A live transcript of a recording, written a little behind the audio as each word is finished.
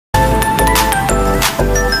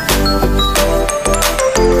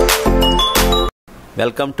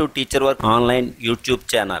Welcome to teacher work online YouTube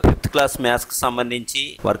channel. 5th class maths కి సంబంధించి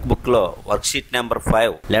work book లో worksheet number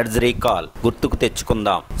 5 let's recall గుర్తుకు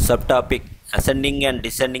తెచ్చుకుందాం. Sub topic ascending and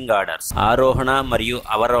descending orders, ఆరోహణ మరియు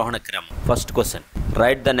అవరోహణ క్రమం. First question,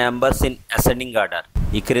 right the numbers in ascending order.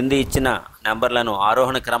 ఈ క్రింది ఇచ్చిన నెంబర్లను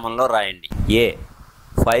ఆరోహణ క్రమంలో రాయండి. ఏ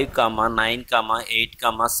 5, 9, 8,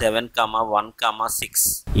 7, 1, 6.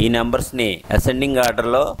 ఈ నెంబర్స్ని అసెండింగ్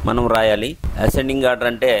ఆర్డర్లో మనం రాయాలి. అసెండింగ్ ఆర్డర్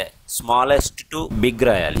అంటే స్మాలెస్ట్ టు బిగ్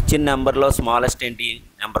రాయాలి. ఇచ్చిన నెంబర్లో స్మాలెస్ట్ ఏంటి?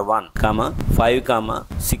 నెంబర్ 1, 5,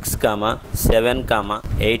 6, 7,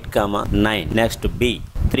 8, 9. Next B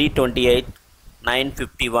 328,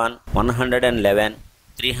 951, 111,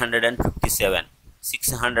 357,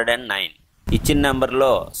 609. ఇచ్చిన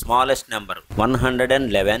నెంబర్లో స్మాలెస్ట్ నెంబర్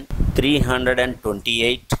 111,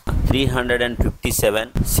 328, 357,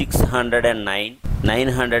 609,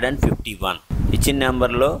 951. ఇచ్చిన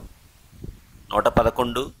నెంబర్లో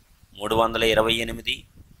 111,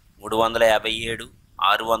 328,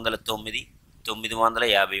 357, 609,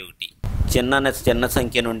 951. చిన్న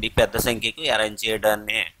సంఖ్య నుండి పెద్ద సంఖ్యకు అరేంజ్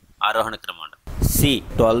చేయడాన్ని ఆరోహణ క్రమం. సి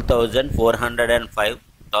 12,405,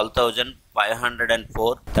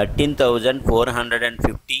 12,504,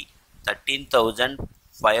 13,450,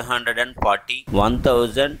 13,540,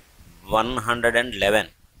 1,111.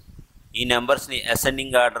 ఈ నెంబర్స్ని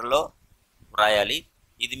అసెండింగ్ ఆర్డర్లో రాయాలి.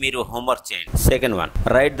 ఇది మీరు హోంవర్క్ చేయండి. Second one,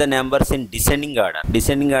 right the numbers in descending order.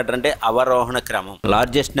 Descending order అంటే అవరోహణ క్రమం.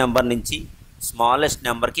 లార్జెస్ట్ నెంబర్ నుంచి స్మాలెస్ట్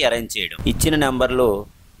నెంబర్కి అరేంజ్ చేయడం. ఇచ్చిన నెంబర్లు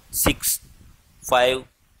 6, 5,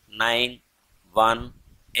 9, 1,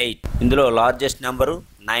 8. ఇందులో లార్జెస్ట్ నెంబరు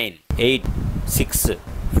 9, 8, 6,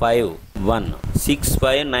 5, 1, 6,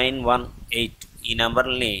 5, 9, 1, 8. ఈ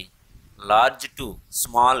నెంబర్ని లార్జ్ టు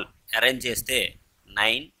స్మాల్ అరేంజ్ చేస్తే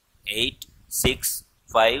 9, 8, 6,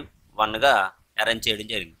 5, 1గా అరేంజ్ చేయడం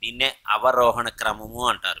జరిగింది. దీన్నే అవరోహణ క్రమము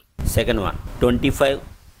అంటారు. Second one, 25,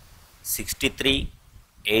 63,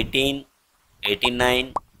 18, 89,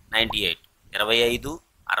 98,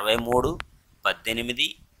 25, 63, 18,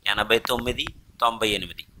 89,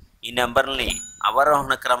 98. ఈ నెంబర్ని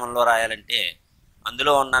అవరోహణ క్రమంలో రాయాలంటే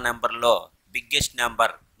అందులో ఉన్న నెంబర్లో బిగ్గెస్ట్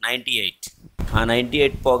నెంబర్ 98. ఆ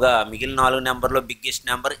 98 పోగా మిగిలిన 4 నెంబర్లో బిగ్గెస్ట్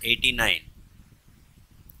నెంబర్ 89.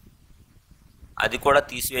 అది కూడా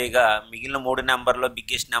తీసివేయగా మిగిలిన 3 నెంబర్లో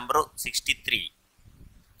బిగ్గెస్ట్ నెంబరు 63.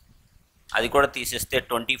 అది కూడా తీసేస్తే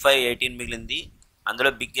 25, 18 మిగిలింది. అందులో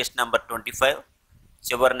బిగ్గెస్ట్ నెంబర్ 25,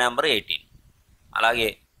 చివరి నెంబర్ 18. అలాగే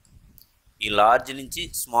ఈ లార్జ్ నుంచి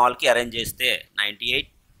స్మాల్కి అరేంజ్ చేస్తే 98,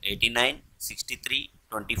 89, 63,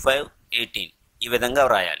 25, 18 ఈ విధంగా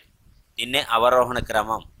వ్రాయాలి. దీన్నే అవరోహణ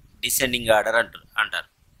క్రమం, డిసెండింగ్ ఆర్డర్ అంటారు.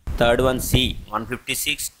 Third one, C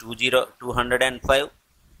 156, 205,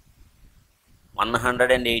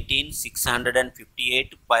 118,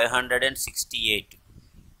 658, 568.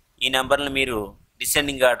 ఈ నెంబర్ని మీరు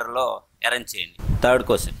డిసెండింగ్ ఆర్డర్లో అరేంజ్ చేయండి. Third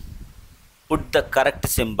question, put the correct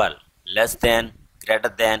symbol less than,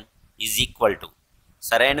 greater than, is equal to.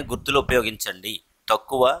 సరైన గుర్తులు ఉపయోగించండి.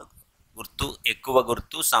 తక్కువ గుర్తు, ఎక్కువ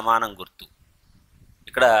గుర్తు, సమానం గుర్తు.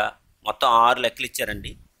 ఇక్కడ మొత్తం 6 లెక్కలు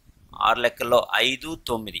ఇచ్చారండి. 6 లెక్కల్లో 5,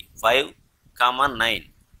 9, 5, 9.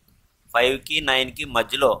 5కి 9కి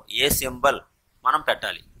మధ్యలో ఏ సింబల్ మనం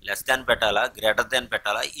పెట్టాలి? లెస్ దాన్ పెట్టాలా, గ్రేటర్ దాన్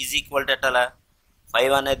పెట్టాలా, ఈజ్ ఈక్వల్ పెట్టాలా?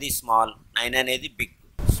 5 అనేది స్మాల్, 9 అనేది బిగ్.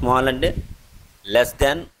 స్మాల్ అంటే లెస్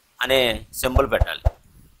దాన్ అనే సింబల్ పెట్టాలి.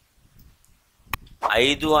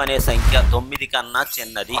 5 అనే సంఖ్య 9 కన్నా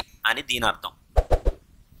చిన్నది అని దీని అర్థం.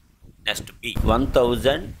 Next B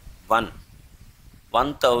 1001,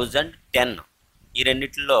 1010. ఈ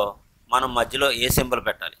రెండిట్లో మనం మధ్యలో ఏ సింబల్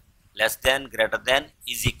పెట్టాలి? Less than, greater than,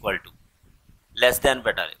 is equal to. Less than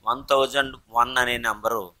పెట్టాలి. 1001 అనే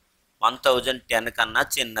నెంబరు 1010 కన్నా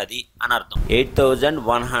చిన్నది అని అర్థం.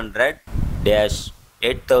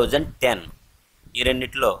 8100-8010. ఈ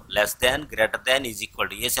రెండిట్లో less than, greater than, is equal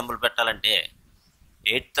to A symbol పెట్టాలంటే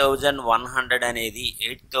 8100 అనేది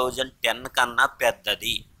 8010 కన్నా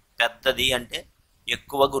పెద్దది. పెద్దది అంటే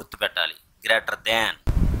ఎక్కువ గుర్తు పెట్టాలి, గ్రేటర్ దాన్.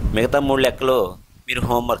 మిగతా 3 లెక్కలు మీరు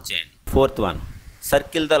హోంవర్క్ చేయండి. Fourth one,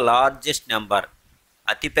 circle the largest number.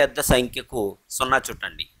 అతిపెద్ద సంఖ్యకు 0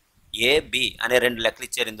 చుట్టండి. ఏ, బి అనే 2 లెక్కలు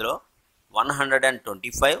ఇచ్చారు. ఇందులో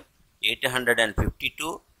 125, 852,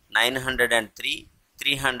 903,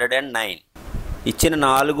 309. ఇచ్చిన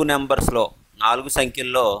 4 నెంబర్స్లో 4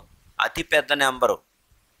 సంఖ్యల్లో అతిపెద్ద నెంబరు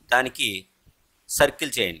దానికి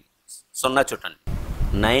సర్కిల్ చేయండి, 0 చుట్టండి.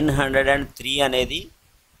 903 అనేది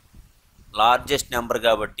లార్జెస్ట్ నెంబర్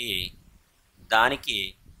కాబట్టి దానికి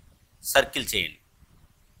సర్కిల్ చేయండి.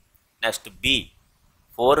 నెక్స్ట్ బి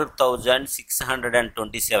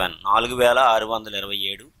 4627,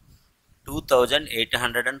 4627, 2846,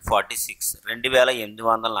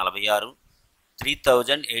 2846,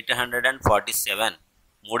 3847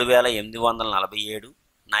 3847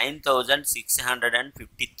 9653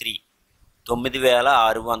 9653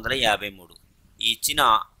 ఈ ఇచ్చిన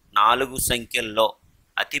 4 సంఖ్యల్లో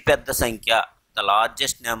అతిపెద్ద సంఖ్య ద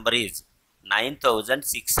లార్జెస్ట్ నెంబర్ ఈజ్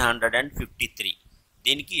 9653.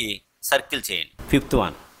 దీనికి సర్కిల్ చేయండి. Fifth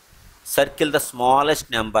one, circle the smallest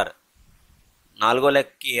number. 4వ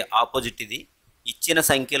లెక్కకి ఆపోజిట్ ఇది. ఇచ్చిన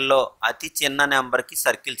సంఖ్యల్లో అతి చిన్న నెంబర్కి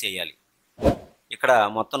సర్కిల్ చేయాలి. ఇక్కడ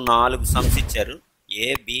మొత్తం 4 సమ్స్ ఇచ్చారు,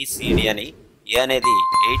 ABCD అని. ఏ అనేది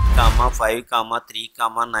 8, 5, 3,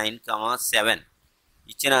 9, 7.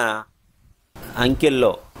 ఇచ్చిన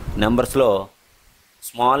అంకెల్లో నెంబర్స్లో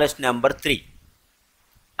స్మాలెస్ట్ నెంబర్ 3.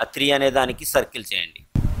 ఆ 3 అనే దానికి సర్కిల్ చేయండి.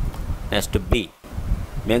 Next B.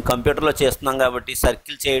 మేము కంప్యూటర్లో చేస్తున్నాం కాబట్టి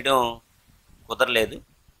సర్కిల్ చేయడం కుదరలేదు.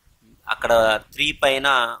 అక్కడ 3 పైన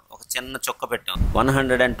ఒక చిన్న చుక్క పెట్టాం.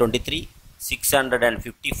 123,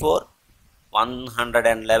 654,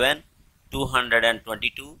 111,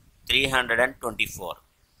 222, 324.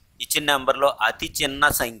 ఇచ్చిన నెంబర్లో అతి చిన్న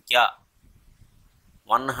సంఖ్య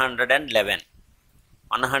 111.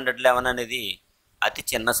 111 అనేది అతి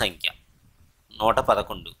చిన్న సంఖ్య,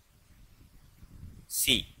 111.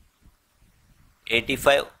 సి.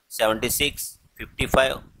 85, 76,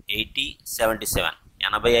 55, 80, 77.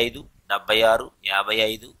 85, 76, 55,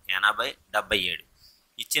 80, 77.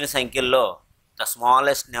 ఇచ్చిన సంఖ్యల్లో ద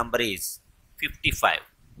స్మాలెస్ట్ నెంబర్ ఈజ్ 55.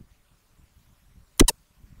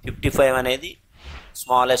 55 అనేది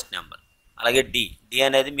స్మాలెస్ట్ నెంబర్. అలాగే డి.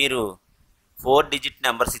 అనేది మీరు 4 డిజిట్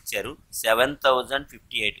నెంబర్స్ ఇచ్చారు.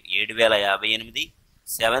 7058 7058,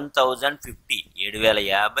 7050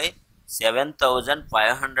 7050,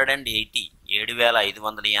 7580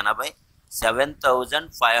 7580,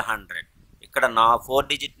 7500. ఇక్కడ 4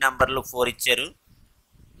 డిజిట్ నెంబర్లు 4 ఇచ్చారు,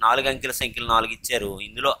 4 అంకెల సంఖ్యలు 4 ఇచ్చారు.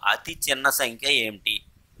 ఇందులో అతి చిన్న సంఖ్య ఏమిటి?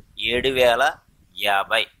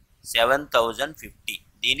 7050, 7050.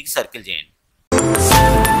 దీనికి సర్కిల్ చేయండి.